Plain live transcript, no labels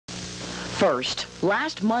First,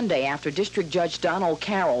 last Monday, after District Judge Donald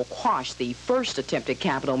Carroll quashed the first attempted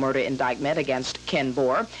capital murder indictment against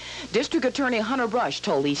KenBora, District Attorney Hunter Brush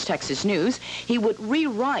told East Texas News he would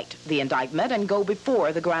rewrite the indictment and go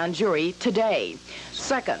before the grand jury today.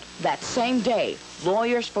 Second, that same day,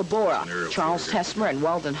 lawyers for Bora, Charles Tesmer and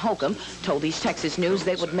Weldon Holcomb, told East Texas News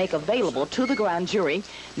they would make available to the grand jury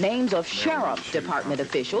names of sheriff department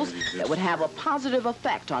officials that would have a positive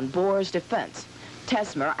effect on Bora's defense.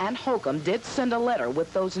 Tesmer and Holcomb did send a letter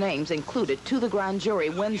with those names included to the grand jury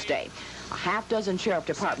Wednesday. A half-dozen sheriff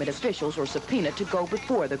department officials were subpoenaed to go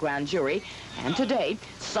before the grand jury, and today,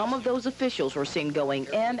 some of those officials were seen going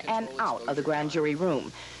in and out of the grand jury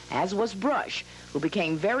room, as was Brush, who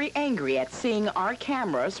became very angry at seeing our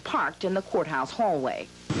cameras parked in the courthouse hallway.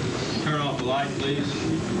 Turn off the light, please.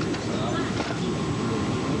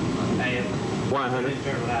 Hey, why, honey?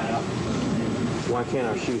 Turn the light off. Why can't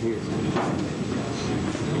I shoot here?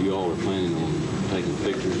 You all are planning on taking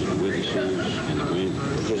pictures of witnesses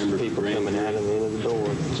and just people coming out of the end of the door,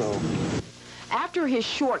 that's all. After his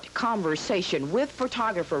short conversation with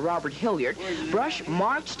photographer Robert Hilliard, Brush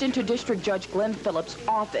marched into District Judge Glenn Phillips'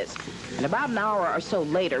 office. And about an hour or so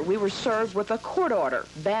later, we were served with a court order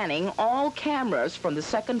banning all cameras from the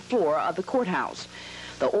second floor of the courthouse.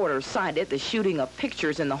 The order cited the shooting of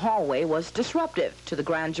pictures in the hallway was disruptive to the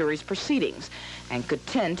grand jury's proceedings and could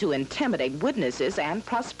tend to intimidate witnesses and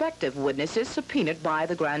prospective witnesses subpoenaed by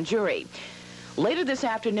the grand jury. Later this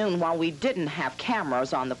afternoon, while we didn't have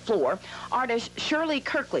cameras on the floor, artist Shirley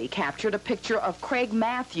Kirkley captured a picture of Craig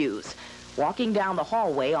Matthews walking down the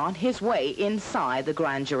hallway on his way inside the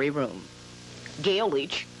grand jury room. Gail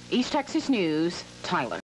Leach, East Texas News, Tyler.